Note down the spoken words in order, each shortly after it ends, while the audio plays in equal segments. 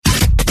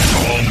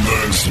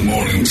This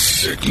morning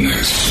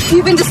sickness.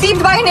 You've been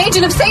deceived by an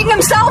agent of Satan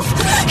himself.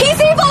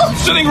 He's evil.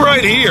 Sitting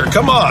right here.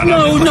 Come on.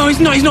 No, he's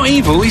not. He's not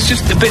evil. He's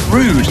just a bit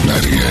rude.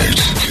 98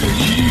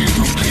 KUPD.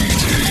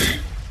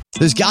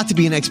 There's got to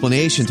be an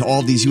explanation to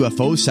all of these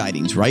UFO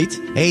sightings, right?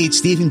 Hey, it's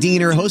Stephen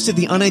Diener, host of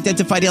the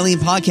Unidentified Alien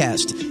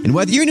Podcast. And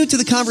whether you're new to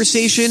the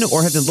conversation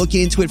or have been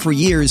looking into it for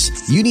years,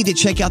 you need to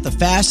check out the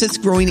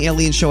fastest growing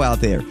alien show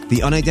out there,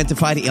 the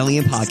Unidentified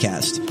Alien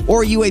Podcast,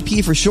 or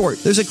UAP for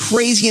short. There's a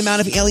crazy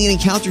amount of alien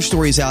encounter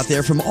stories out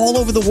there from all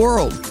over the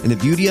world. And the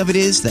beauty of it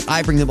is that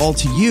I bring them all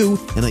to you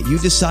and let you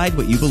decide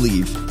what you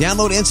believe.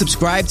 Download and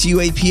subscribe to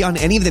UAP on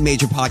any of the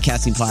major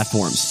podcasting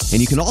platforms.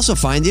 And you can also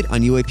find it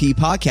on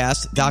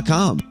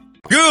UAPpodcast.com.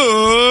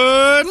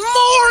 Good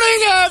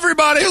morning,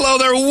 everybody. Hello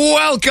there.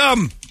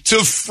 Welcome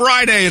to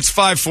Friday. It's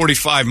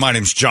 5:45. My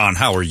name's John.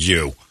 How are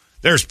you?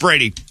 There's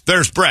Brady.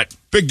 There's Brett.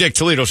 Big Dick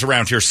Toledo's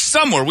around here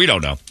somewhere. We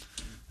don't know.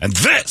 And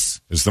this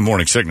is the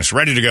Morning Sickness.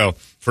 Ready to go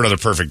for another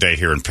perfect day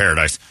here in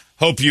paradise.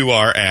 Hope you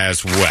are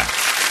as well.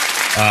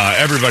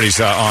 Everybody's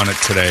on it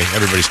today.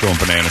 Everybody's going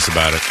bananas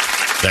about it.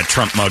 That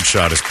Trump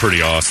mugshot is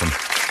pretty awesome.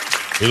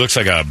 He looks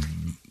like a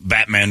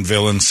Batman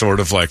villain, sort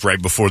of like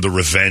right before the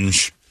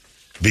revenge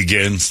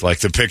begins, like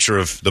the picture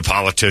of the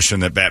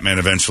politician that Batman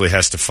eventually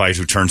has to fight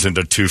who turns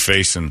into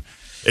Two-Face, and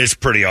it's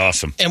pretty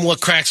awesome. And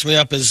what cracks me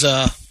up is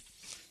how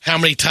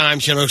many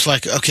times, it's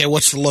like, okay,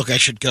 what's the look I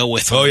should go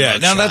with? Oh, yeah.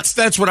 Now,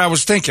 that's what I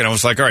was thinking. I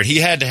was like, all right, he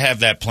had to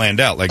have that planned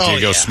out. Like, do you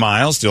go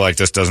smiles? Do you like,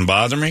 this doesn't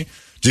bother me?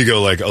 Do you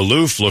go, like,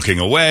 aloof, looking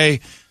away?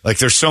 Like,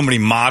 there's so many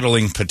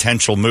modeling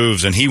potential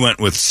moves, and he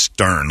went with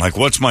stern. Like,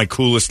 what's my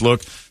coolest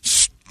look?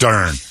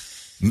 Stern.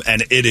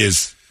 And it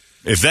is...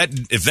 If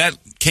that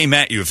came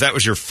at you, if that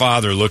was your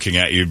father looking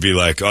at you, you'd be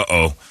like,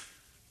 uh-oh.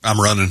 I'm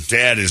running.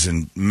 Dad is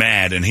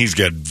mad, and he's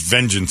got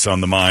vengeance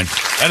on the mind.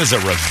 That is a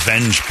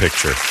revenge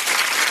picture.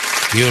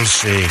 You'll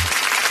see.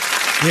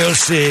 You'll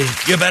see.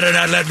 You better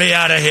not let me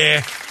out of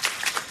here.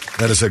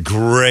 That is a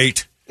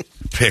great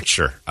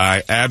picture.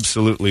 I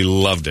absolutely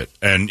loved it.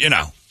 And,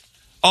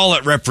 all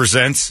it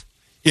represents,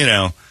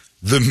 the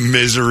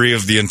misery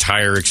of the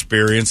entire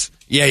experience.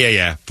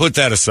 Yeah. Put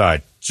that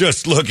aside.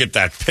 Just look at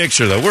that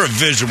picture, though. We're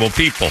visual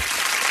people.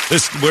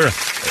 We're,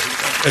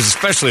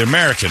 especially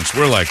Americans,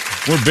 we're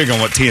big on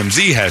what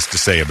TMZ has to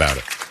say about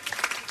it.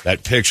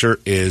 That picture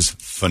is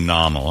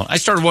phenomenal. I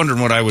started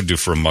wondering what I would do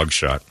for a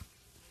mugshot.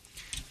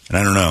 And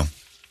I don't know.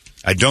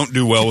 I don't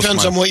do well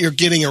Depends on what you're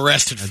getting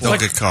arrested for. Don't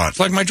get caught. It's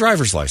like my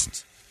driver's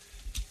license.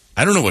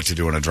 I don't know what to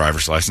do on a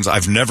driver's license.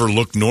 I've never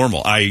looked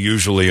normal. I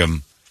usually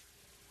am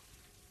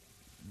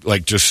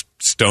just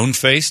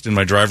stone-faced in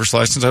my driver's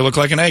license. I look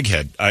like an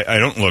egghead. I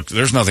don't look...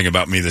 There's nothing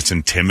about me that's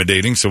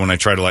intimidating, so when I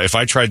try to... if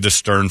I tried the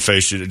stern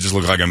face, it just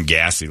look like I'm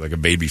gassy, like a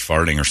baby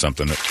farting or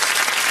something.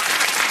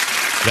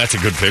 That's a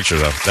good picture,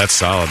 though. That's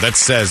solid. That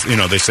says...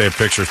 they say a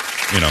picture,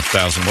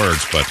 1,000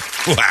 words, but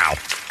wow.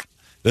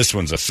 This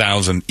one's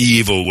 1,000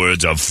 evil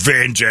words of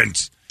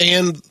vengeance.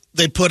 And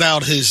they put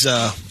out his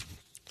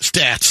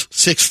stats.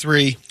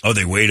 6'3". Oh,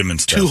 they weighed him and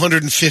stuff.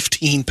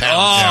 215 pounds. Oh,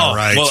 yeah,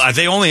 right. Well,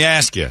 they only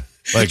ask you.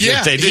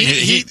 If they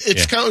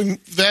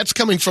didn't, that's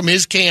coming from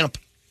his camp.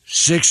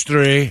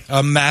 6'3",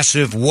 a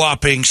massive,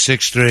 whopping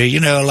 6'3".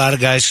 A lot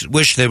of guys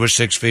wish they were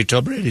 6 feet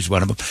tall. Brady's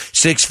one of them.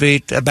 6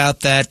 feet,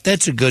 about that.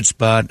 That's a good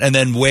spot. And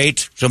then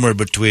weight, somewhere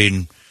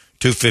between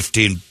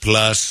 215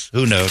 plus.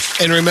 Who knows?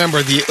 And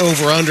remember, the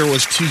over-under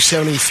was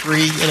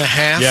 273 and a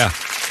half. Yeah.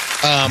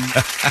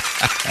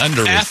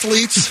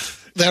 Athletes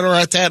that are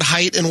at that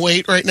height and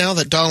weight right now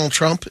that Donald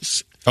Trump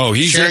is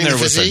he's in there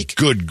with physique. a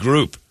good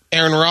group.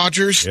 Aaron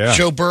Rodgers,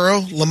 Joe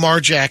Burrow, Lamar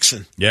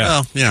Jackson.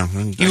 Yeah. Oh, yeah.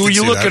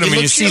 You look at them and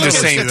you see the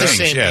same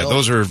things. Yeah,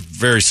 those are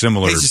very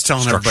similar. He's just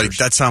telling everybody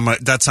that's how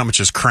much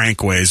his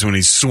crank weighs when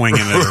he's swinging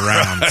it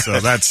around. So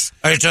that's...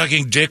 Are you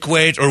talking dick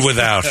weight or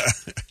without?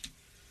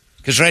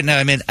 Because right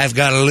now, I've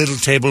got a little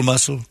table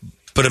muscle,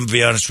 but I'm going to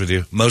be honest with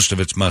you, most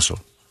of it's muscle.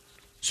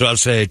 So I'll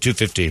say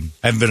 215.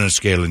 I haven't been on a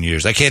scale in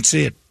years. I can't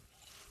see it.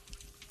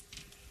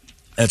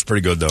 That's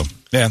pretty good, though.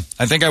 Yeah,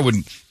 I think I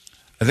would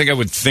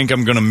think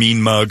I'm going to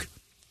mean mug.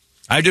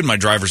 I did my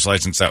driver's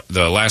license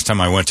the last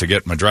time I went to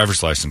get my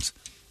driver's license.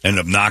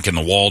 Ended up knocking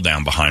the wall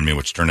down behind me,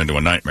 which turned into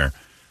a nightmare.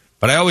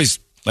 But I always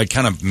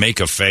kind of make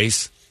a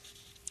face.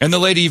 And the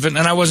lady and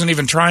I wasn't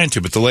even trying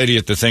to, but the lady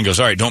at the thing goes,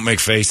 all right, don't make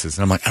faces.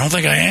 And I'm like, I don't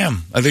think I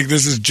am. I think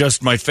this is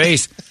just my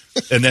face.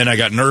 And then I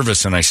got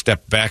nervous and I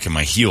stepped back and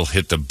my heel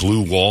hit the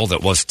blue wall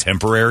that was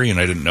temporary and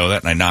I didn't know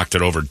that and I knocked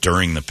it over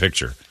during the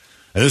picture.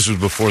 And this was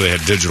before they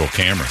had digital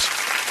cameras.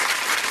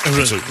 It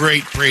was a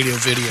great radio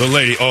video. The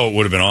lady, it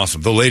would have been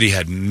awesome. The lady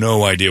had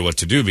no idea what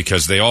to do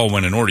because they all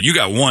went in order. You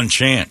got one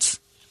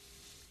chance.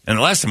 And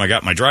the last time I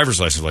got my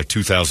driver's license was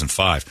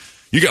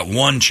 2005. You got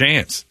one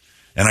chance.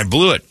 And I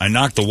blew it. I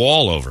knocked the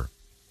wall over.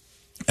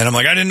 And I'm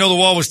like, I didn't know the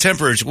wall was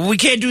temporary. Well, we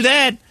can't do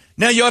that.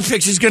 Now your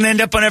picture's going to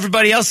end up on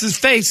everybody else's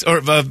face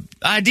or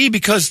ID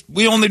because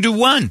we only do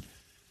one.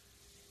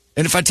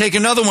 And if I take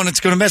another one, it's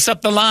going to mess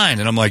up the line.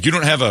 And I'm like, you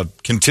don't have a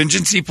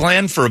contingency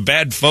plan for a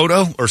bad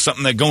photo or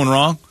something that's going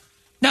wrong?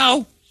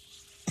 No.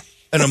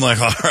 And I'm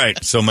like, all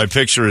right. So my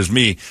picture is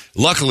me.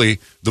 Luckily,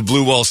 the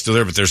blue wall's still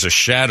there, but there's a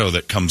shadow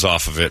that comes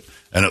off of it,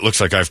 and it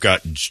looks like I've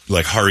got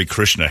like Hare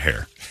Krishna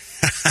hair.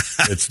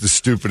 It's the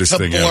stupidest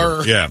thing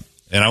ever. Yeah.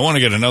 And I want to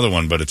get another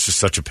one, but it's just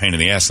such a pain in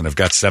the ass, and I've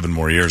got 7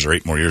 more years or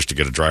 8 more years to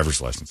get a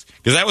driver's license.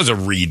 Because that was a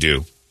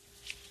redo.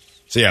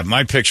 So, yeah,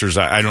 my pictures,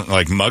 I don't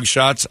like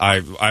mugshots.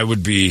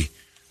 I'd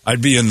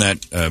be in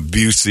that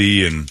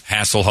Busey and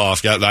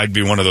Hasselhoff. I'd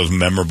be one of those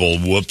memorable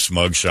whoops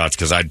mugshots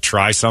because I'd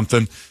try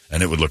something,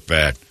 and it would look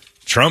bad.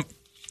 Trump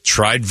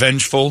tried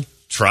vengeful,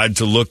 tried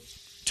to look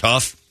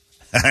tough,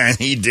 and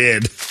he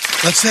did.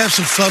 Let's have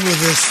some fun with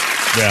this.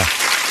 Yeah.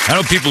 I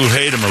know people who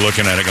hate him are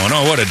looking at it going,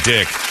 oh, what a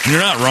dick. And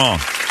you're not wrong.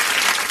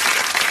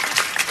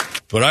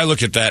 But I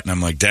look at that, and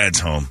I'm like, Dad's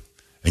home.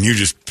 And you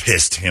just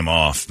pissed him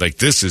off. Like,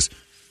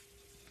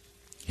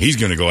 he's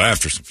going to go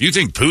after some. If you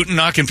think Putin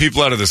knocking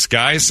people out of the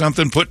sky is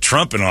something, put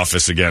Trump in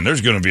office again.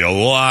 There's going to be a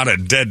lot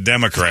of dead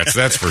Democrats,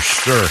 that's for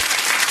sure.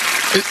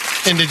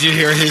 And did you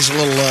hear his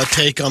little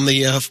take on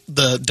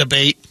the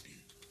debate?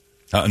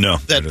 No.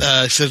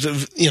 That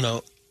says,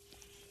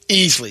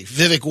 easily,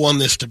 Vivek won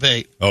this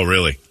debate. Oh,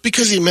 really?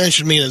 Because he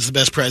mentioned me as the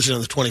best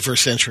president of the 21st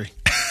century.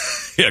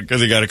 Yeah, because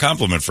he got a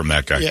compliment from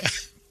that guy. Yeah.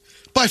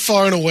 By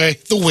far and away,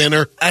 the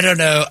winner. I don't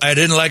know. I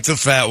didn't like the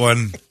fat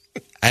one.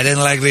 I didn't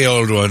like the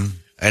old one.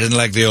 I didn't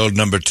like the old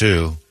number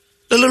 2.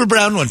 The little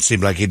brown one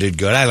seemed like he did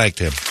good. I liked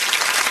him.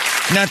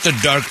 Not the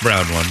dark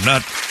brown one.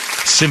 Not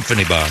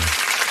Symphony Bar.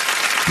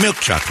 Milk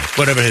chocolate.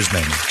 Whatever his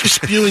name is. Just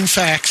spewing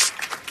facts.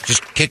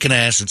 Just kicking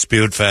ass and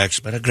spewing facts.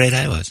 But a great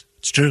I was.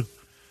 It's true.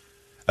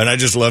 And I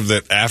just love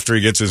that after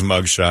he gets his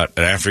mugshot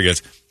and after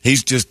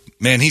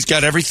he's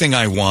got everything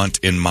I want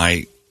in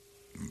my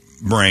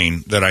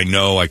brain that I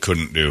know I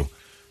couldn't do,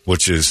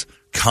 which is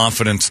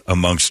confidence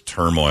amongst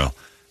turmoil.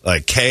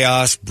 Like,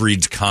 chaos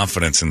breeds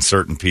confidence in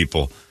certain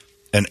people.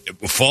 And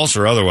false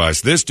or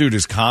otherwise, this dude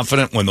is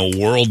confident when the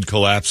world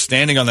collapsed,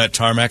 standing on that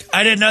tarmac.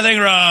 I did nothing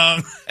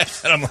wrong.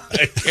 And I'm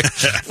like,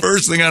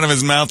 first thing out of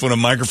his mouth when a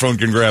microphone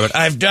can grab it,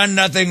 I've done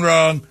nothing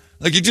wrong.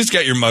 Like, you just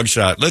got your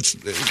mugshot. Let's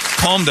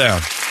calm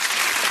down.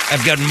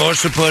 I've gotten more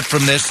support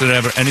from this than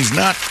ever. And he's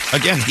not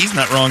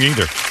wrong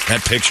either.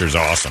 That picture's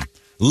awesome.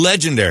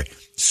 Legendary.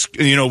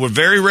 We're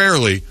very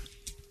rarely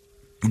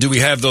do we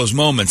have those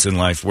moments in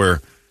life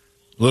where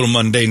little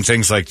mundane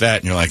things like that,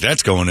 and you're like,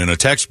 that's going in a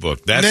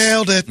textbook.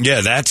 Nailed it.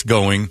 Yeah,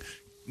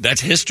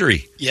 that's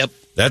history. Yep.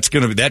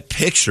 That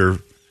picture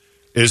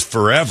is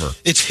forever.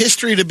 It's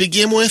history to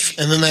begin with,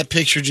 and then that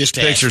picture just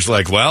adds. Picture's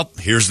like, well,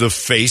 here's the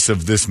face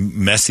of this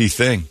messy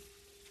thing.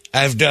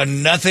 I've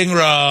done nothing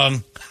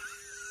wrong.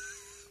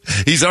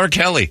 He's R.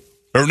 Kelly.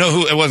 Or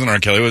no, it wasn't R.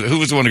 Kelly. Who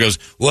was the one who goes,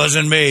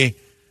 wasn't me?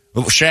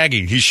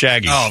 Shaggy. He's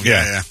Shaggy. Oh,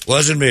 yeah.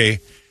 Wasn't me.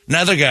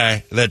 Another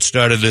guy that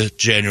started the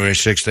January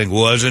 6th thing.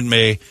 Wasn't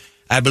me.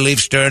 I believe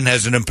Stern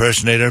has an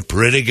impersonator.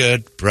 Pretty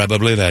good.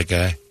 Probably that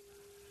guy.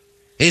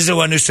 He's the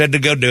one who said to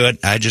go do it.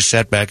 I just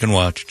sat back and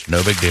watched.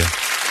 No big deal.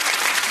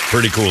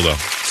 Pretty cool, though.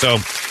 So,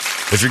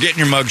 if you're getting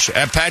your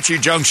mugshot, Apache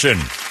Junction,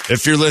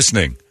 if you're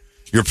listening,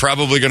 you're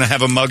probably going to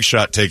have a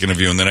mugshot taken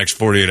of you in the next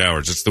 48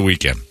 hours. It's the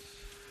weekend.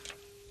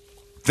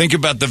 Think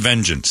about the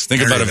vengeance.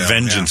 Think about a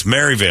vengeance. Yeah.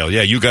 Maryvale.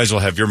 Yeah, you guys will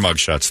have your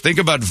mugshots. Think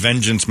about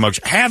vengeance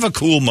mugshot. Have a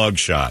cool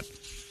mugshot.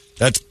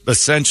 That's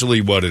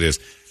essentially what it is.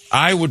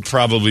 I would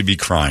probably be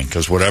crying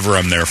because whatever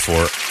I'm there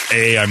for,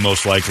 A, I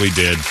most likely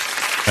did,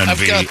 and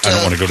B, I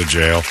don't want to go to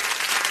jail.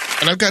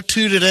 And I've got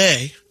 2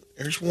 today.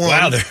 There's one.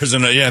 Wow, there's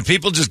another. Yeah,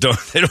 people just don't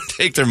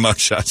take their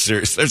mugshots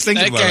serious. They're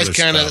thinking about other stuff.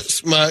 That guy's kind of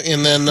smug,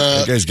 and then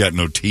that guy's got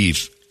no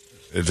teeth.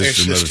 This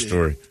is another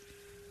story.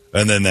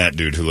 And then that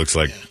dude who looks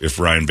like if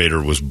Ryan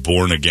Bader was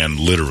born again,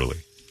 literally.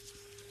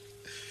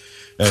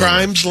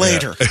 Crimes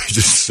later. Yeah,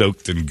 just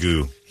soaked in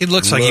goo. He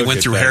looks like he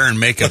went through hair and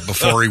makeup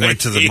before he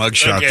went to the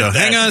mugshot, though.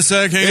 Hang on a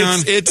sec, hang on.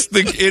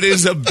 It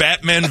is a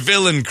Batman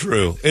villain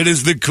crew. It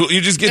is the cool.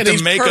 You just get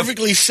the makeup.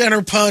 Perfectly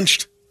center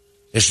punched.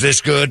 Is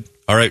this good?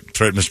 All right,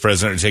 Mr.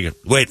 President, take it.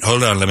 Wait,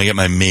 hold on. Let me get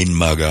my mean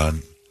mug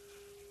on.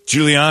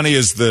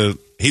 Giuliani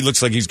he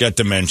looks like he's got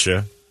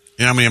dementia.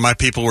 You know how many of my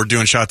people were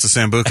doing shots of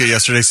Sambuca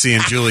yesterday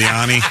seeing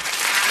Giuliani?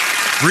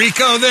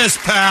 Rico this,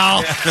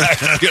 pal.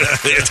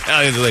 The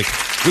Italians are like,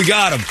 we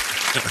got him.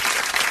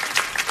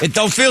 It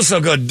don't feel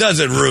so good, does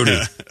it, Rudy?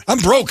 I'm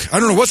broke. I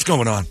don't know what's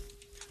going on.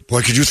 Boy,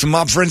 I could use some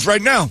mob friends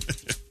right now.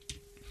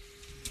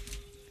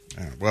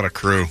 What a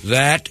crew.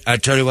 That, I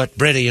tell you what,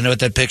 Brady, you know what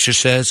that picture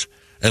says?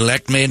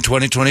 Elect me in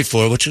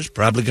 2024, which is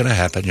probably going to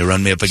happen. You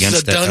run me up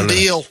against that. It's a done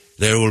deal.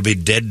 There will be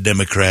dead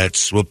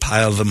Democrats. We'll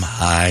pile them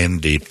high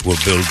and deep. We'll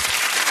build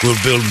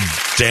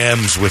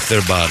dams with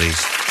their bodies.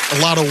 A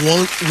lot of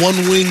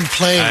one-wing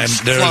planes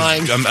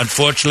flying.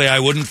 Unfortunately, I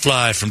wouldn't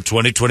fly from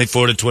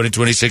 2024 to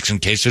 2026 in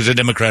case there's a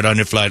Democrat on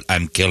your flight.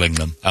 I'm killing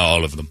them,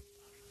 all of them.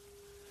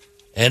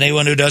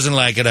 Anyone who doesn't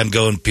like it, I'm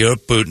going pure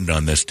Putin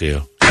on this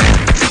deal.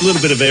 A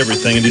little bit of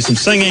everything. And do some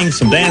singing,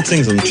 some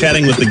dancing, some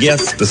chatting with the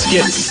guests, the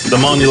skits, the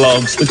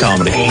monologues, the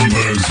comedy.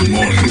 Holmberg's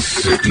Morning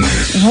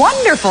Sickness.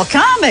 Wonderful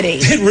comedy.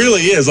 It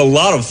really is a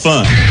lot of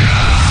fun.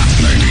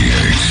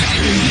 98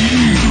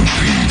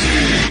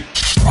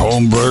 KUPD.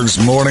 Holmberg's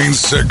Morning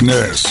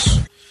Sickness.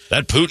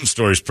 That Putin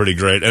story is pretty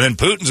great. And then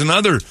Putin's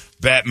another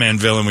Batman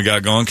villain we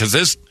got going, because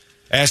this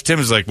asked him,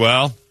 is like,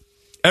 well,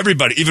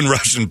 everybody, even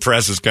Russian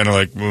press is kind of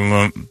like,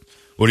 well,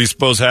 what do you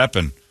suppose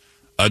happened?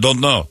 I don't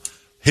know.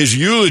 His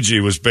eulogy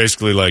was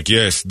basically like,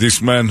 yes,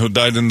 this man who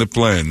died in the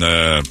plane,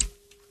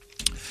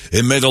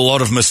 he made a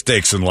lot of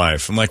mistakes in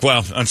life. I'm like,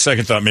 well, on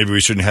second thought, maybe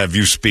we shouldn't have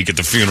you speak at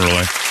the funeral.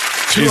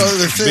 Two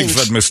other things.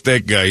 Big fat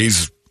mistake guy.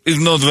 He's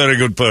not a very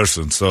good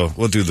person, so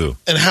what do you do?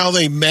 And how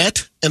they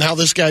met and how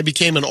this guy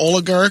became an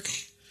oligarch.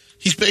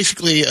 He's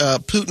basically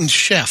Putin's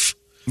chef.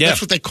 Yeah.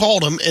 That's what they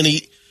called him, and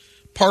he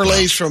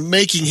parlays from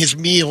making his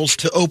meals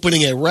to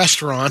opening a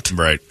restaurant.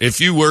 Right.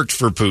 If you worked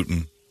for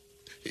Putin...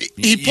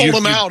 He pulled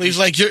him out. He's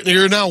like,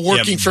 you're now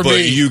working for but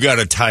me. You got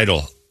a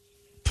title,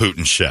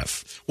 Putin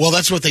chef. Well,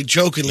 that's what they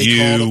jokingly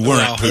called him. You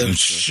weren't Putin's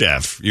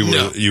chef.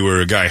 You were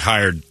a guy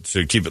hired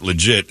to keep it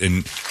legit.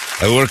 And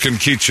I work in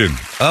kitchen.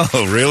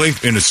 Oh, really?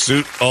 In a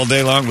suit all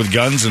day long with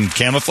guns and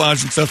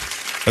camouflage and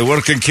stuff? I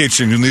work in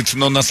kitchen. You need to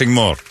know nothing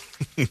more.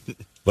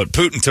 But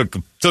Putin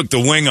took the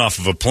wing off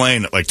of a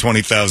plane at like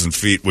 20,000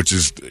 feet, which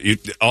is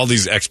all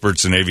these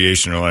experts in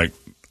aviation are like,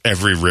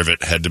 every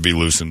rivet had to be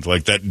loosened.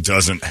 Like, that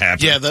doesn't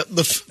happen. Yeah,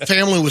 the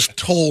family was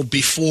told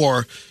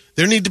before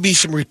there need to be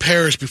some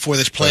repairs before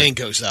this plane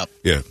goes up.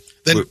 Yeah.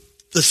 Then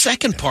the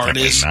second part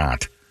is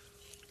not.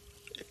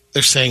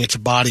 They're saying it's a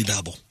body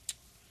double.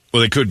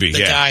 Well, it could be. The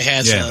guy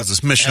has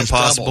this Mission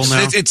Impossible doubles.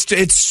 now.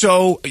 It's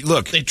so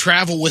look. They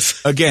travel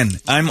with. Again,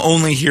 I'm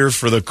only here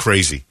for the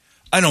crazy.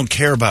 I don't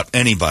care about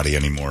anybody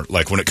anymore.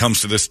 Like, when it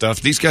comes to this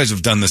stuff, these guys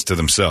have done this to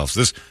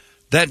themselves.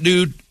 That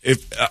dude,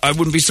 I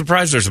wouldn't be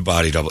surprised there's a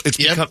body double.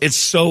 It's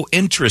so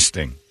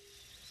interesting.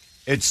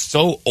 It's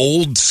so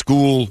old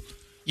school.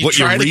 You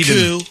try to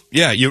coup.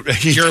 Yeah, you're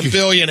a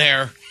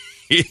billionaire.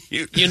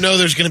 You know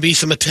there's going to be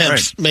some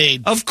attempts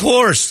made. Of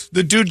course.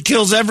 The dude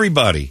kills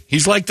everybody.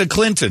 He's like the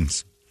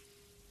Clintons.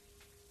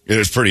 It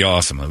was pretty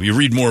awesome. You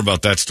read more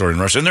about that story in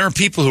Russia. And there are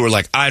people who are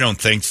like, I don't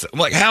think so. I'm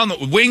like,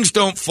 wings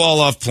don't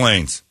fall off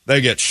planes. They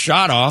get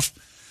shot off.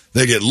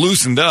 They get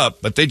loosened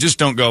up, but they just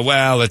don't go,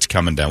 well, it's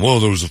coming down.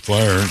 Whoa, there was a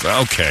fire.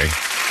 Okay.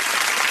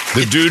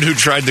 The dude who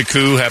tried the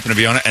coup happened to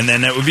be on it, and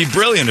then that would be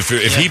brilliant.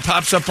 If he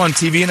pops up on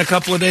TV in a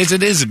couple of days,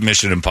 it is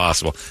Mission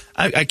Impossible.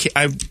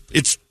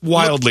 It's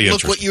wildly interesting.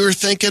 Look what you were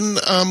thinking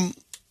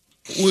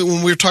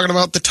when we were talking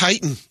about the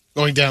Titan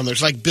going down.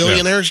 There's like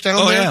billionaires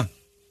down there. Yeah.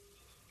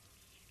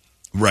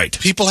 Right.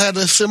 People had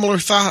a similar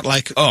thought,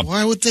 like,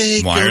 why would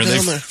they go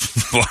down there?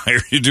 Why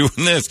are you doing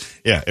this?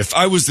 Yeah, if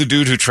I was the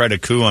dude who tried a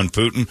coup on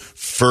Putin,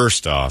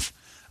 first off,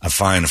 I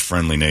find a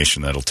friendly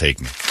nation that'll take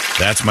me.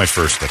 That's my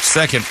first step.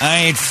 Second,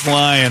 I ain't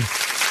flying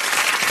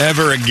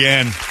ever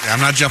again. Yeah,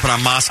 I'm not jumping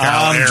on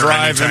Moscow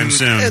anytime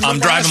soon. I'm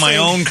driving my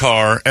own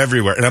car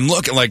everywhere, and I'm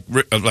looking like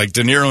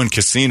De Niro in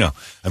Casino.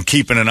 I'm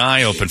keeping an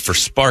eye open for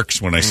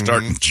sparks when I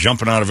start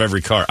jumping out of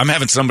every car. I'm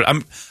having somebody.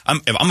 If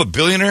I'm a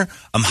billionaire,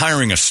 I'm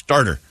hiring a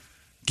starter.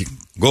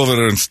 Go over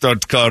there and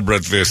start car,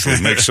 Brett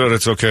Vissel. Make sure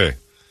it's okay.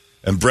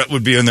 And Brett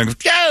would be in there.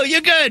 Yo, you're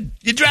good.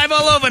 You drive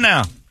all over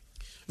now.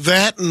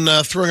 That and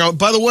throwing out.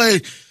 By the way,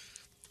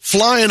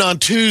 flying on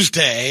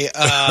Tuesday.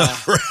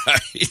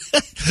 Right.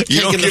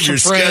 You don't give your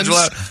schedule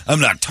out. I'm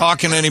not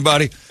talking to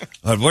anybody.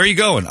 Where are you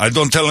going? I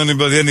don't tell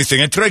anybody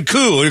anything. I tried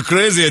coup. Are you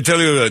crazy? I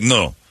tell you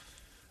no.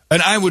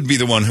 And I would be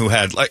the one who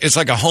had, it's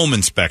like a home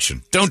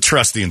inspection. Don't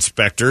trust the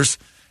inspectors.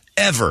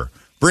 Ever.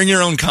 Bring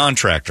your own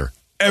contractor.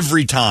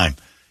 Every time.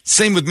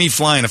 Same with me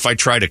flying if I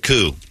try to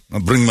coup. I'll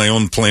bring my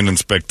own plane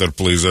inspector,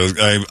 please.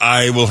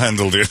 I will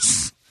handle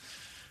this.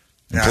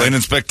 The plane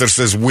inspector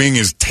says wing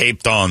is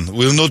taped on.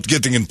 We're not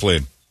getting in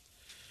plane.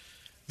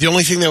 The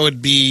only thing that would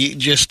be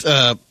just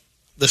the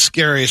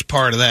scariest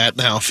part of that,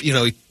 now, if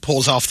he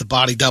pulls off the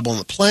body double in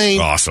the plane.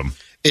 Awesome.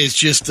 Is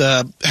just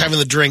having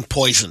the drink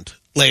poisoned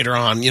later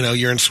on.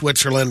 You're in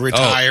Switzerland,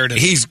 retired.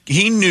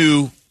 He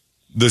knew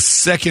the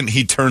second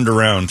he turned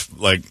around,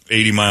 like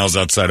 80 miles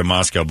outside of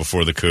Moscow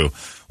before the coup.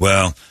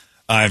 Well,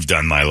 I've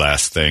done my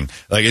last thing.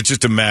 Like, it's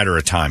just a matter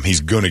of time. He's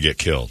going to get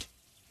killed.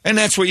 And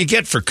that's what you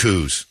get for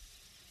coups.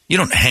 You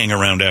don't hang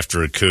around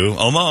after a coup.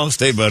 Almost.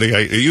 Hey, buddy,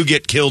 you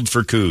get killed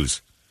for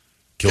coups.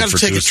 Got to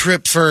take a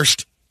trip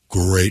first.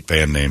 Great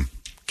band name.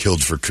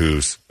 Killed for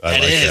coups. I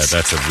like that.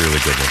 That's a really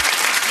good one.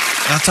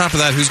 On top of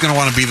that, who's going to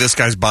want to be this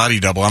guy's body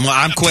double?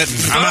 I'm quitting.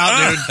 I'm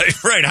out,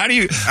 dude. Right.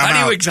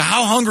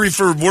 How hungry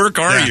for work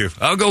are you?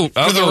 I'll go.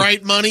 For the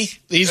right money,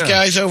 these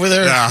guys over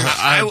there. Yeah,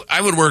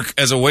 I would work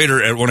as a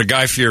waiter at one of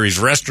Guy Fieri's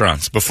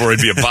restaurants before I'd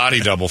be a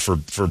body double for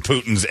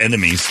Putin's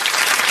enemies.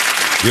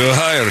 You're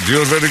hired.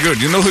 You're very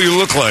good. You know who you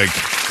look like?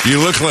 You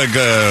look like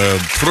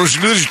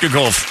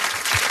Proshnushnikov.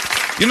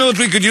 You know what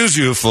we could use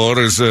you for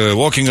is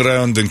walking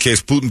around in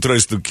case Putin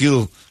tries to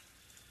kill.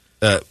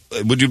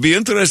 Would you be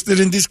interested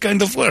in this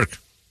kind of work?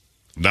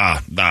 Nah,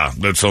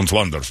 that sounds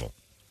wonderful.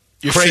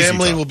 Your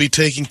family will be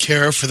taken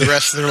care of for the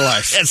rest of their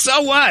life. And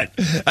so what?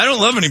 I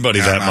don't love anybody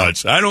that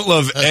much. I don't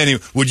love any.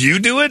 Would you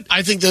do it?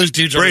 I think those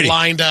dudes are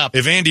lined up.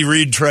 If Andy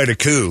Reid tried a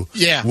coup,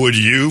 would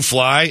you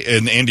fly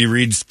in Andy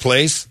Reid's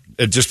place?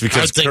 Just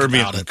because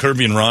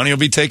Kirby and Ronnie will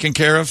be taken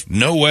care of?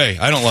 No way.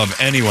 I don't love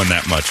anyone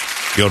that much.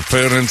 Your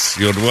parents,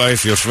 your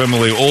wife, your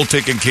family, all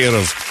taken care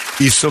of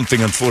if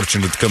something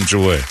unfortunate comes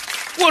your way.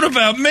 What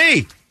about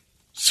me?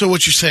 So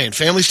what you're saying,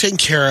 family's taken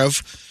care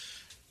of.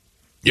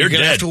 You're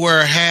going to have to wear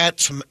a hat,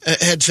 some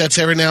headsets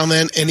every now and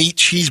then, and eat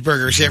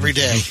cheeseburgers every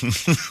day.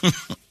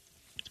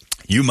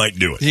 You might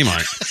do it. He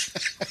might.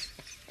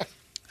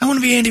 I want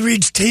to be Andy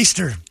Reid's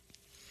taster.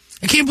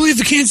 I can't believe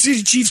the Kansas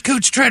City Chiefs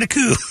coach tried a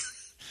coup.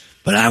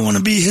 But I want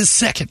to be his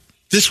second.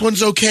 This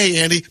one's okay,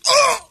 Andy.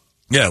 Oh!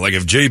 Yeah, like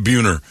if Jay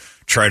Buhner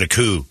tried a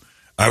coup,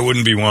 I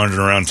wouldn't be wandering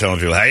around telling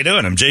people, how you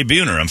doing? I'm Jay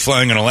Buhner. I'm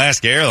flying on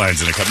Alaska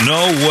Airlines in a couple.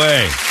 No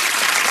way.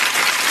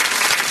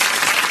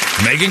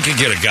 Megan can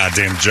get a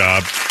goddamn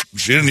job.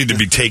 She doesn't need to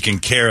be taken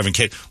care of.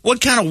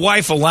 What kind of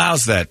wife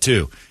allows that,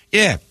 too?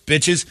 Yeah,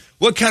 bitches.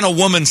 What kind of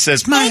woman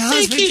says, my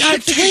husband, I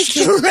think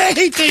it's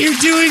great that you're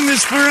doing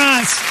this for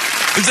us?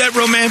 Is that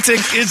romantic?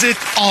 Is it?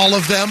 All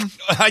of them?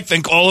 I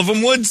think all of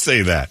them would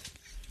say that.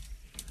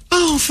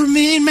 Oh, for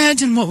me,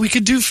 imagine what we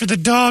could do for the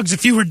dogs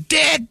if you were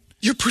dead.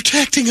 You're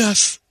protecting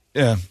us.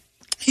 Yeah.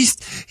 He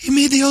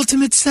made the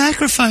ultimate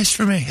sacrifice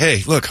for me.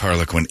 Hey, look,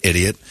 Harlequin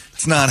idiot.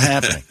 It's not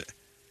happening.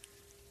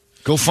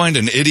 Go find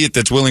an idiot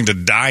that's willing to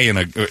die in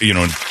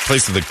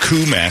place of the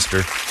coup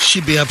master.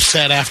 She'd be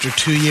upset after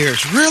 2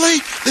 years. Really?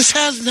 This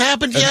hasn't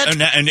happened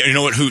yet? And you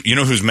know what?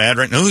 Who's mad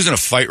right now? Who's in a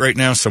fight right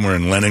now somewhere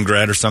in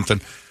Leningrad or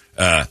something?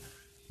 The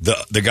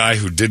guy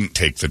who didn't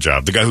take the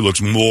job. The guy who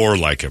looks more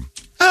like him.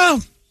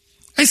 Oh,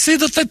 I see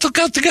that they took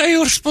out the guy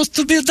you were supposed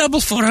to be a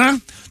double for, huh?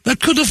 That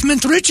could have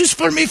meant riches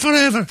for me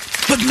forever.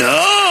 But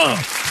no!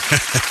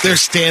 They're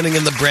standing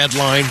in the bread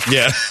line.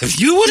 Yeah.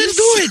 You wouldn't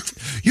do it.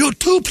 You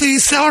too,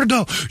 please,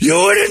 sourdough. You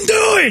wouldn't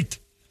do it.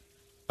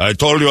 I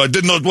told you I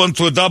did not want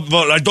to double.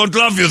 I don't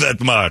love you that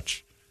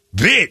much.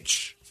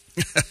 Bitch.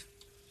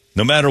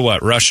 No matter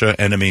what, Russia,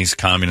 enemies,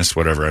 communists,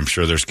 whatever, I'm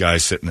sure there's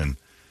guys sitting in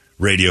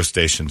radio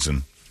stations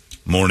and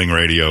morning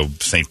radio,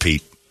 St.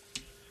 Pete.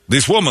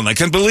 This woman, I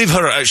can't believe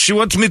her. She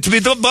wants me to be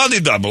the body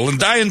double and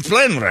die in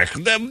plane wreck.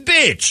 That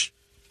bitch.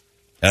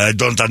 I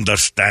don't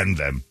understand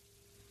them.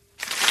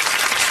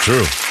 It's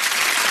true.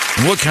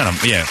 And what kind of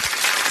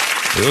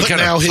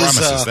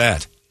promise is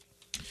that?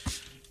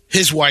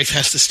 His wife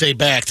has to stay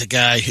back. The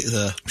guy,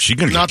 she's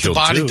gonna not get killed the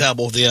body too.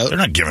 double. They're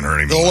not giving her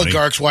any the money.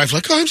 oligarch's wife,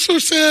 like, I'm so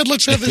sad.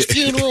 Let's have this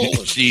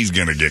funeral. She's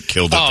gonna get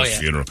killed at the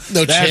funeral.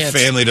 No that chance.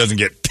 Family doesn't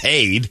get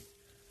paid.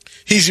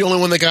 He's the only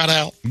one that got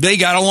out. They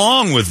got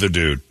along with the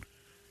dude.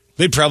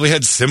 They probably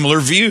had similar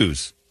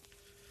views.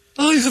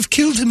 I have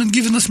killed him and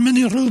given us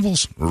many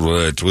rubles.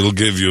 Right, we'll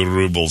give you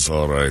rubles,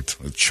 all right.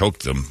 We'll choke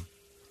them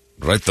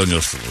right on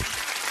your throat.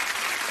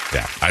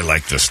 Yeah, I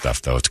like this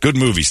stuff, though. It's good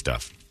movie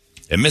stuff.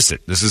 I miss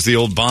it. This is the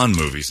old Bond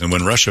movies. And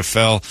when Russia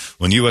fell,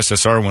 when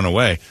USSR went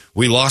away,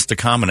 we lost a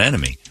common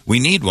enemy. We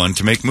need one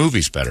to make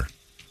movies better.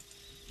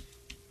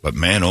 But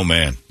man, oh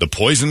man, the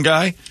poison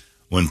guy,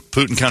 when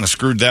Putin kind of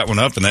screwed that one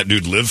up and that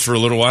dude lived for a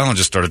little while and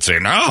just started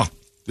saying, no,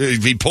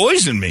 he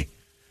poisoned me.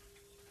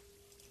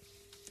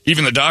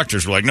 Even the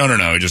doctors were like, no,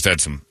 he just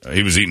had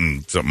he was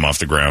eating something off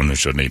the ground they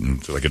shouldn't have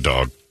eaten, like a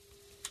dog.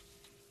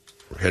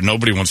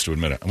 Nobody wants to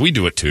admit it. We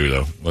do it too,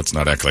 though. Let's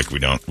not act like we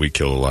don't. We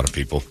kill a lot of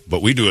people.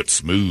 But we do it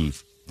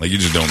smooth. Like, you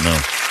just don't know.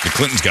 The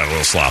Clintons got a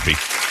little sloppy.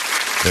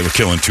 They were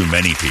killing too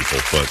many people,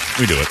 but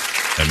we do it.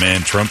 And man,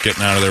 Trump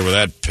getting out of there with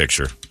that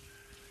picture.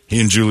 He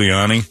and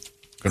Giuliani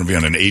going to be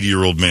on an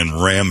 80-year-old man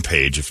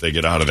rampage if they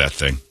get out of that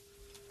thing.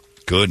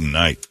 Good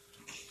night.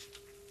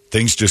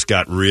 Things just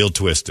got real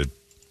twisted.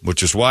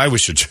 Which is why we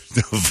should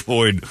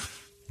avoid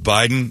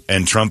Biden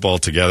and Trump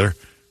altogether,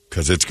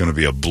 because it's going to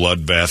be a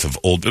bloodbath of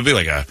old. It'll be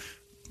like a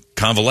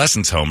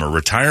convalescence home or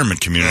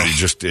retirement community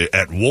just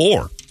at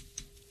war.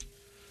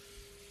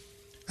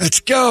 Let's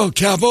go,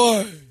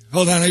 cowboy.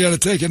 Hold on, I got to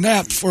take a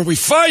nap before we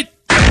fight.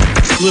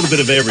 A little bit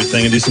of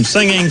everything. I do some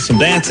singing, some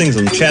dancing,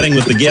 some chatting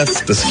with the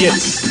guests, the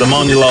skits, the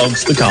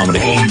monologues, the comedy.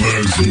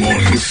 Holmberg's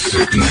Morning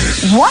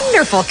Sickness.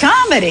 Wonderful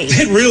comedy.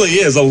 It really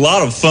is a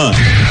lot of fun.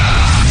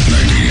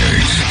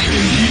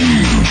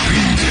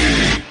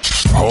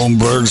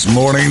 Holmberg's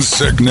Morning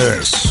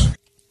Sickness.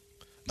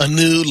 A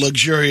new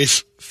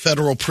luxurious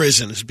federal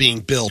prison is being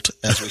built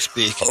as we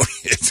speak. Oh,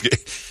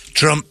 it's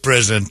Trump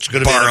prison. It's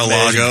going to be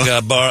Bar-a-Lago.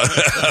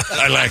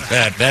 I like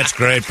that. That's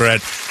great,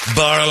 Brett.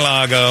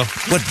 Bar-a-Lago.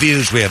 What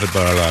views we have at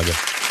Bar-a-Lago.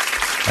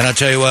 And I'll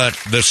tell you what,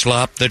 the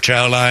slop, the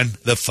chow line,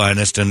 the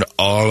finest in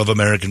all of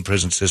American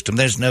prison system.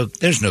 There's no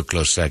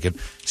close second.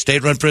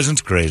 State-run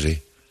prison's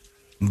crazy.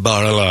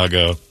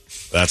 Bar-a-Lago.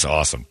 That's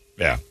awesome.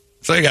 Yeah.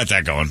 So you got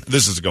that going.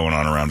 This is going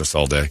on around us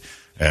all day.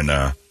 And,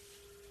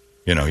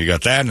 you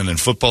got that. And then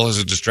football is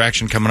a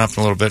distraction coming up in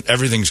a little bit.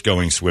 Everything's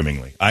going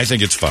swimmingly. I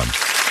think it's fun.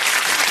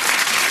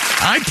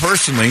 I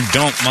personally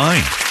don't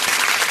mind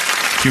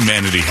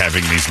humanity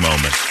having these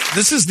moments.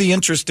 This is the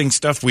interesting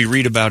stuff we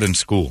read about in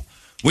school.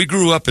 We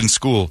grew up in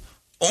school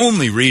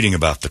only reading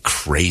about the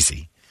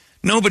crazy.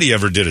 Nobody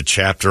ever did a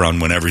chapter on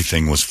when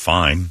everything was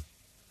fine.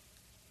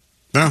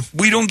 No.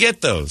 We don't get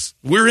those.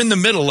 We're in the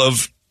middle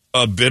of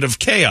a bit of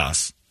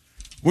chaos.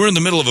 We're in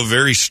the middle of a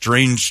very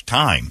strange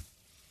time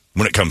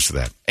when it comes to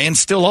that. And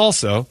still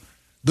also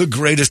the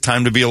greatest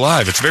time to be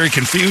alive. It's very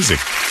confusing.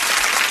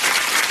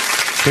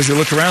 Because you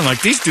look around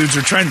like these dudes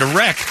are trying to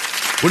wreck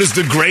what is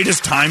the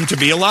greatest time to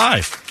be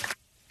alive.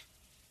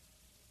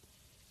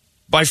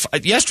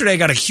 Yesterday I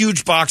got a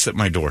huge box at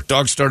my door.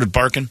 Dog started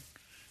barking.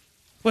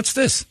 What's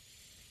this?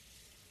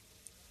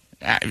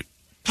 I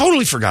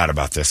totally forgot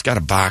about this. Got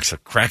a box. I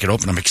crack it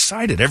open. I'm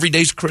excited. Every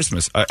day's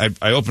Christmas. I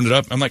opened it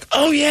up. I'm like,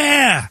 oh,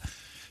 yeah.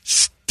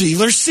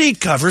 Steeler seat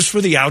covers for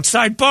the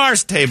outside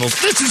bars tables.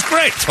 This is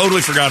great.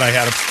 Totally forgot I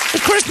had them.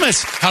 It's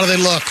Christmas. How do they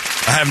look?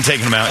 I haven't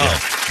taken them out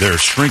yet. They're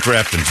shrink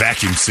wrapped and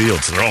vacuum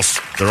sealed, so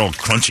they're all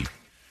crunchy.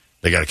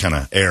 They got to kind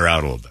of air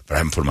out a little bit, but I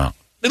haven't put them out.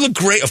 They look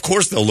great. Of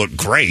course, they'll look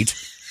great.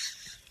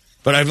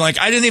 But I'm like,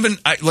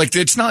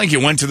 it's not like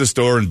you went to the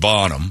store and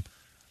bought them.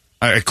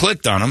 I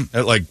clicked on them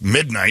at like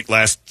midnight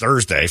last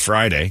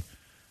Friday,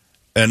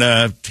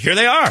 and here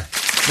they are.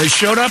 They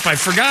showed up. I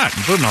forgot.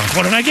 Boom, I'm like,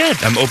 what did I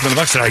get? I'm opening the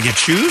box. Did I get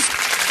shoes?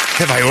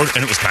 Have I ordered?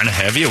 And it was kind of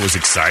heavy. It was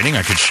exciting.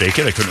 I could shake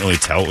it. I couldn't really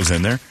tell what was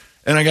in there.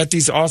 And I got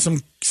these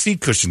awesome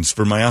seat cushions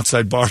for my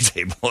outside bar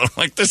table. I'm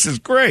like, this is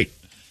great.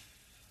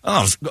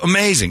 Oh, it's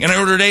amazing. And I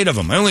ordered 8 of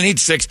them. I only need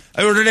 6.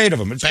 I ordered 8 of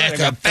them. It's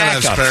backup.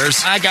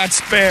 Spares. I got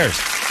spares.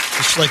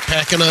 It's like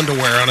packing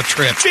underwear on a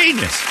trip.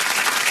 Genius.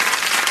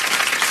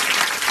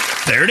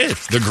 There it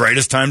is. The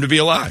greatest time to be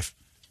alive.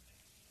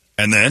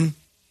 And then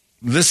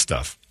this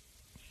stuff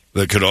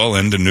that could all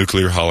end a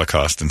nuclear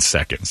holocaust in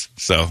seconds.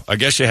 So I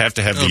guess you have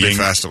to have the yin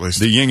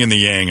and the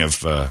yang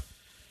of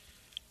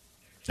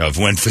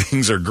when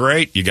things are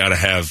great. You got to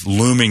have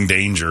looming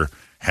danger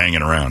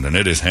hanging around, and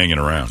it is hanging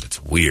around.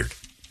 It's weird.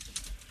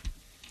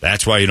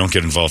 That's why you don't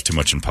get involved too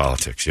much in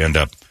politics. You end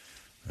up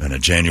in a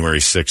January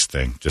 6th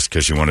thing just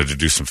because you wanted to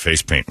do some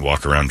face paint and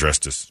walk around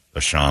dressed as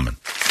a shaman.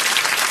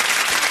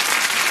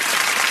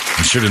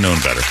 You should have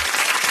known better.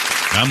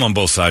 I'm on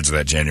both sides of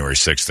that January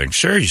 6th thing.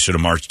 Sure, you should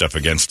have marched up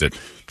against it,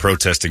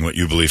 protesting what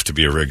you believe to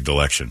be a rigged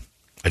election.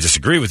 I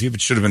disagree with you, but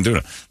you should have been doing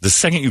it. The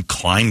second you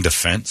climbed a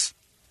fence,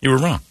 you were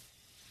wrong.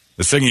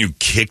 The second you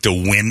kicked a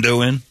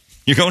window in,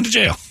 you're going to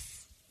jail.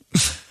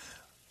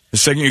 The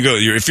second you go,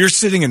 if you're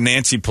sitting at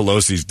Nancy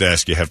Pelosi's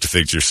desk, you have to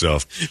think to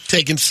yourself,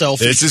 taking selfies.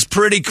 This is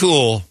pretty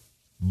cool,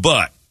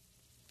 but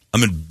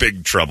I'm in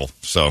big trouble.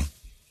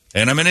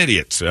 And I'm an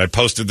idiot. So I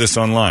posted this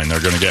online. They're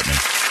going to get me.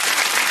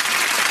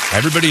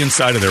 Everybody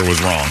inside of there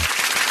was wrong.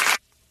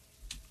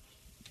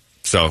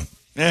 So,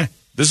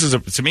 this is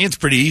to me, it's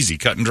pretty easy,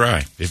 cut and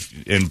dry.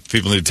 And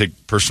people need to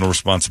take personal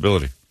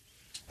responsibility.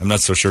 I'm not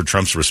so sure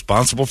Trump's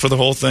responsible for the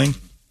whole thing,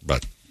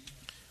 but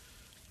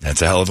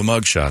that's a hell of a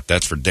mugshot.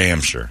 That's for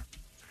damn sure.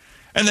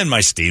 And then my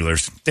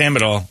Steelers. Damn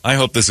it all. I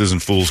hope this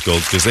isn't fool's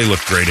gold because they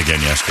looked great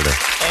again yesterday.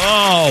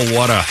 Oh,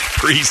 what a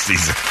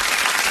preseason.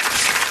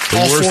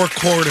 All 4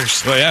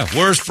 quarters. Well, yeah,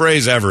 worst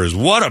phrase ever is,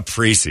 what a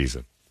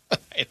preseason.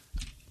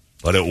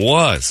 But it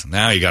was.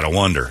 Now you got to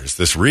wonder, is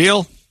this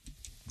real?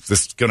 Is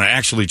this going to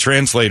actually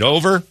translate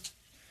over?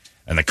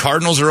 And the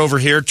Cardinals are over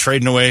here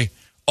trading away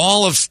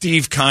all of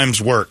Steve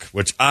Keim's work,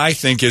 which I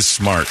think is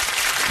smart.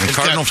 And they've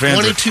Cardinal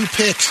got 22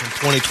 picks in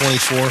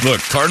 2024. Look,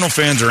 Cardinal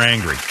fans are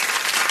angry.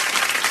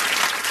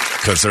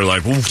 Because they're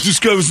like, well, this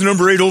guy was the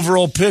number 8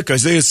 overall pick,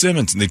 Isaiah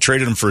Simmons. And they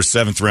traded him for a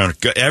 7th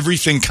round.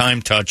 Everything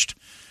Keim touched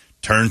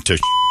turned to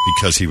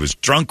because he was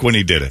drunk when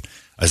he did it.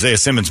 Isaiah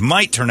Simmons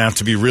might turn out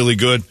to be really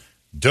good.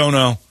 Don't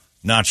know.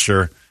 Not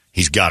sure.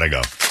 He's got to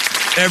go.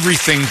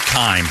 Everything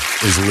Keim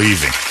is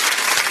leaving.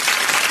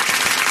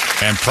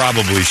 And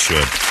probably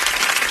should.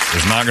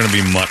 There's not going to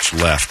be much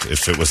left.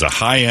 If it was a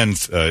high-end,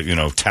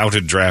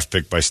 touted draft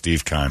pick by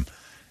Steve Keim,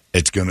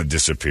 it's going to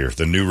disappear.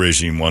 The new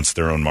regime wants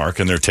their own mark,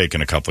 and they're taking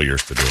a couple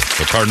years to do it.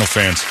 So Cardinal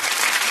fans,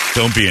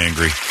 don't be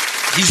angry.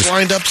 He's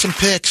lined up some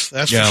picks,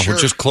 that's for sure.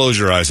 Just close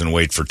your eyes and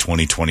wait for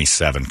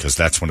 2027, because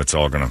that's when it's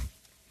all going to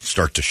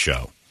start to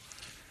show.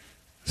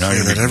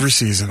 Say that every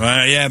season.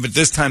 But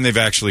this time they've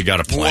actually got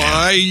a plan.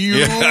 Why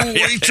you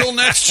wait till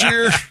next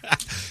year?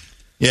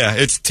 Yeah,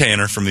 it's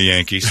Tanner from the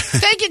Yankees.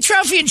 Take your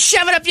trophy and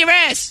shove it up your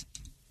ass.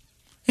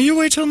 And you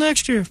wait till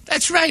next year.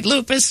 That's right,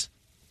 Lupus.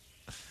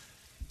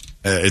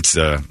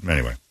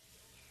 Anyway.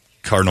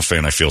 Cardinal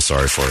fan, I feel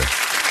sorry for you.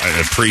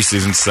 The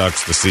preseason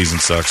sucks. The season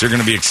sucks. You're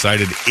going to be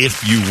excited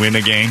if you win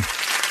a game.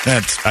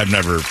 I've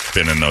never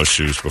been in those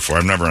shoes before.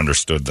 I've never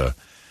understood the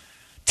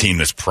team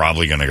that's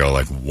probably going to go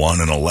like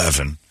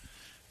 1-11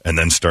 and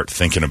then start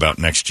thinking about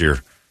next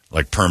year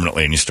like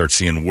permanently, and you start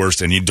seeing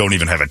worse, and you don't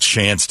even have a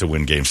chance to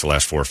win games the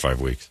last 4 or 5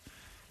 weeks.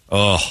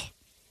 Oh.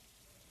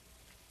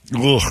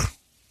 Ugh.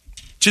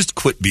 Just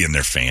quit being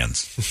their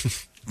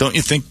fans. Don't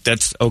you think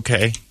that's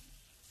okay?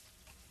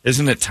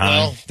 Isn't it time?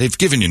 Well, they've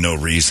given you no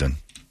reason.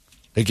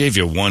 They gave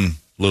you one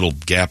little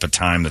gap of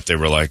time that they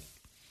were like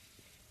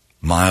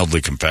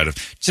mildly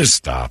competitive. Just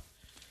stop.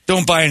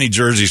 Don't buy any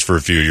jerseys for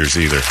a few years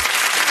either.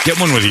 Get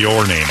one with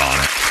your name on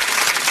it.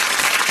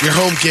 Your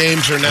home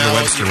games are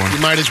now, you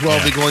might as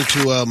well be going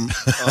to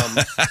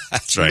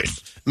that's right.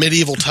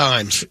 medieval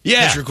times.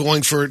 Yeah. As you're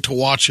going to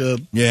watch a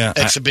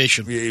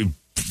exhibition.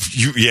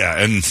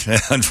 And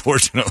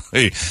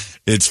unfortunately,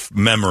 it's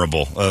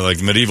memorable.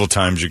 Like medieval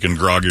times, you can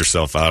grog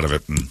yourself out of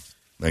it and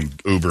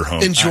Uber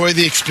home. Enjoy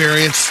the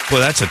experience.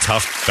 Well, that's a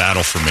tough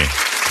battle for me.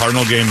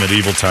 Cardinal game,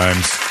 medieval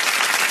times.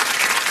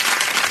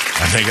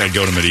 I think I'd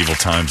go to medieval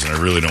times, and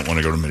I really don't want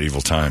to go to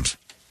medieval times.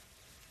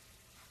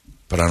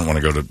 But I don't want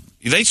to go to...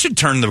 They should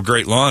turn the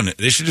Great Lawn.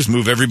 They should just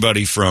move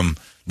everybody from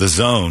the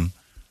zone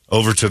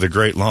over to the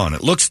Great Lawn.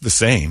 It looks the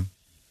same.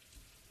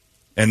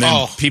 And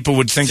then people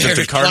would think that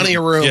the Cardinals... plenty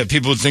of room. Yeah,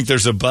 people would think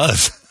there's a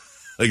buzz.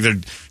 Like they're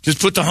just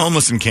put the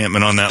homeless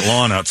encampment on that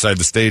lawn outside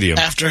the stadium.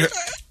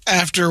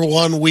 After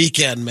one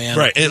weekend, man.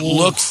 Right. It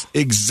looks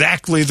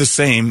exactly the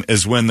same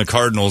as when the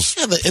Cardinals...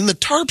 Yeah, and the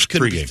tarps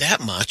couldn't be that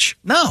much.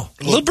 No.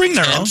 They'll bring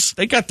their own.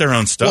 They got their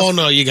own stuff. Well,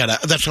 no, you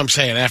got to... That's what I'm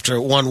saying. After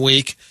 1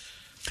 week...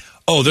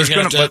 Oh, there's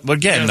going to... But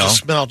again, no.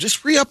 Smell.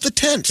 Just re-up the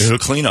tents. It'll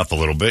clean up a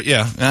little bit,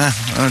 yeah.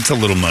 It's a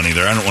little money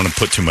there. I don't want to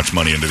put too much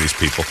money into these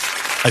people.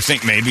 I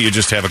think maybe you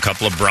just have a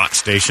couple of brat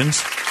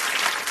stations,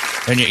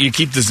 and you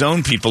keep the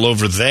zone people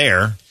over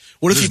there.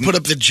 What if you put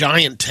up the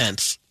giant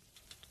tents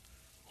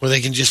where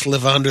they can just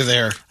live under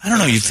there? I don't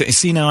know.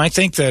 See, now I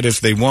think that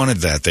if they wanted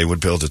that, they would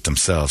build it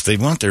themselves. They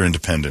want their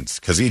independence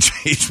because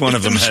each one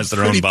of them has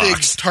their own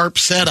box. Big tarp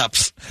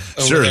setups.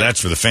 Sure,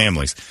 that's for the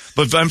families.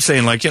 But I'm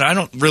saying, like, I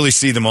don't really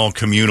see them all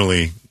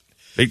communally.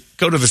 They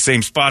go to the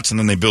same spots and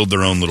then they build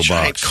their own little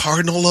box.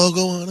 Cardinal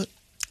logo on it.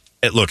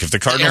 Look, if the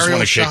Cardinals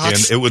want to kick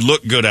in, it would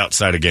look good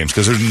outside of games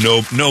because there's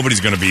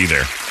nobody's going to be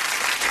there.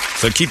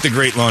 So keep the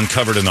Great Lawn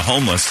covered in the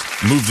homeless,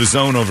 move the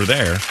zone over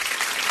there,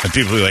 and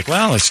people will be like,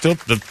 well,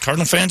 the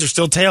Cardinal fans are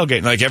still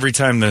tailgating. Like every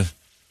time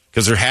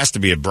because there has to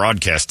be a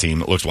broadcast team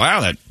that looks,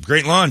 wow, that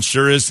Great Lawn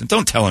sure is.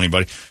 Don't tell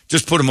anybody.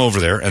 Just put them over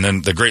there, and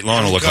then the Great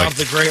Lawn will look like...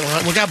 the Great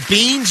Lawn. We got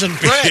beans and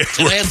bread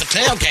today at the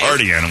tailgate.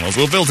 Party animals.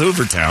 We'll build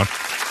Hoovertown.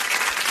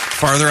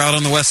 Farther out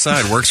on the west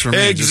side works for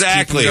me.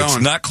 Exactly. Just keep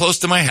it's not close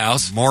to my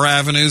house. More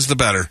avenues, the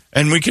better.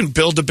 And we can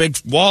build a big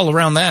wall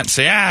around that and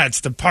say,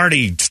 it's the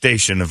party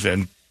station.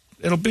 And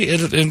it'll be, and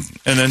then,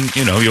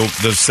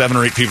 the 7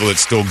 or 8 people that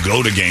still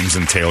go to games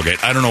and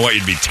tailgate. I don't know what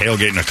you'd be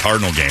tailgating a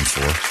Cardinal game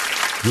for.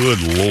 Good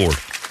Lord.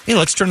 Hey,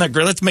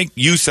 let's make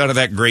use out of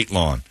that Great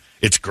Lawn.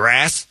 It's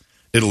grass.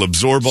 It'll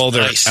absorb all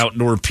their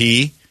outdoor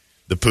pee.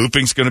 The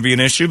pooping's going to be an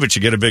issue, but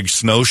you get a big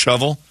snow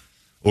shovel.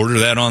 Order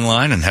that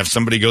online and have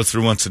somebody go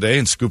through once a day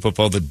and scoop up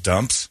all the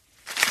dumps.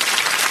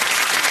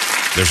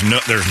 There's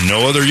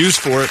no other use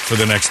for it for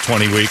the next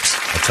 20 weeks.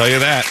 I'll tell you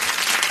that.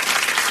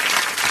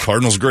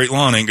 Cardinals' Great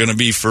Lawn ain't going to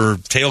be for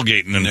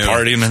tailgating and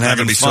partying and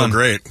having fun. So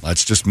great.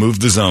 Let's just move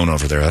the zone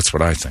over there. That's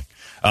what I think.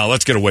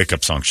 Let's get a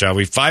wake-up song, shall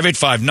we?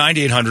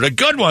 585-9800, a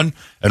good one,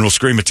 and we'll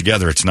scream it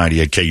together. It's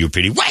 98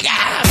 KUPD. Wake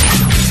up!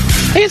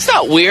 Hey, it's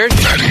not weird.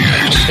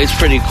 It's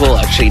pretty cool,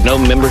 actually. No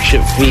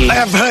membership fee. I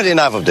have heard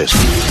enough of this.